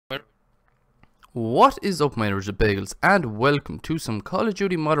What is up, my original bagels, and welcome to some Call of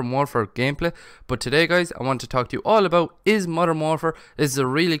Duty Modern Warfare gameplay. But today, guys, I want to talk to you all about is Modern Warfare. This is a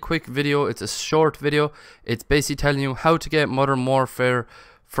really quick video. It's a short video. It's basically telling you how to get Modern Warfare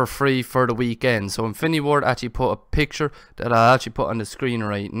for free for the weekend. So Infinity Ward actually put a picture that I'll actually put on the screen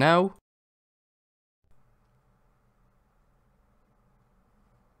right now.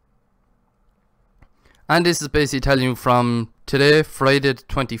 And this is basically telling you from today, Friday the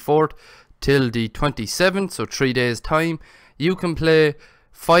 24th, till the 27th, so 3 days time, you can play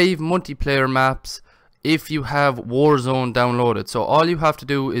 5 multiplayer maps if you have Warzone downloaded. So all you have to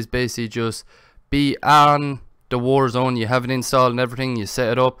do is basically just be on the Warzone, you have it installed and everything, you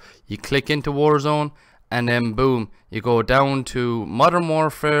set it up, you click into Warzone, and then boom, you go down to Modern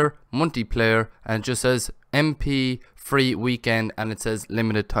Warfare multiplayer, and it just says MP free weekend, and it says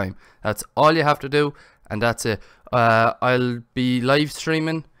limited time. That's all you have to do, and that's it. I'll be live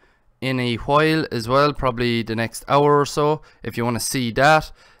streaming in a while as well, probably the next hour or so. If you want to see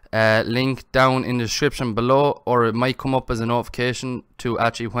that, link down in the description below, or it might come up as a notification to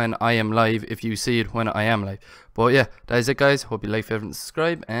actually when I am live, if you see it when I am live. But yeah, that is it, guys. Hope you like, favorite, and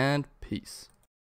subscribe, and peace.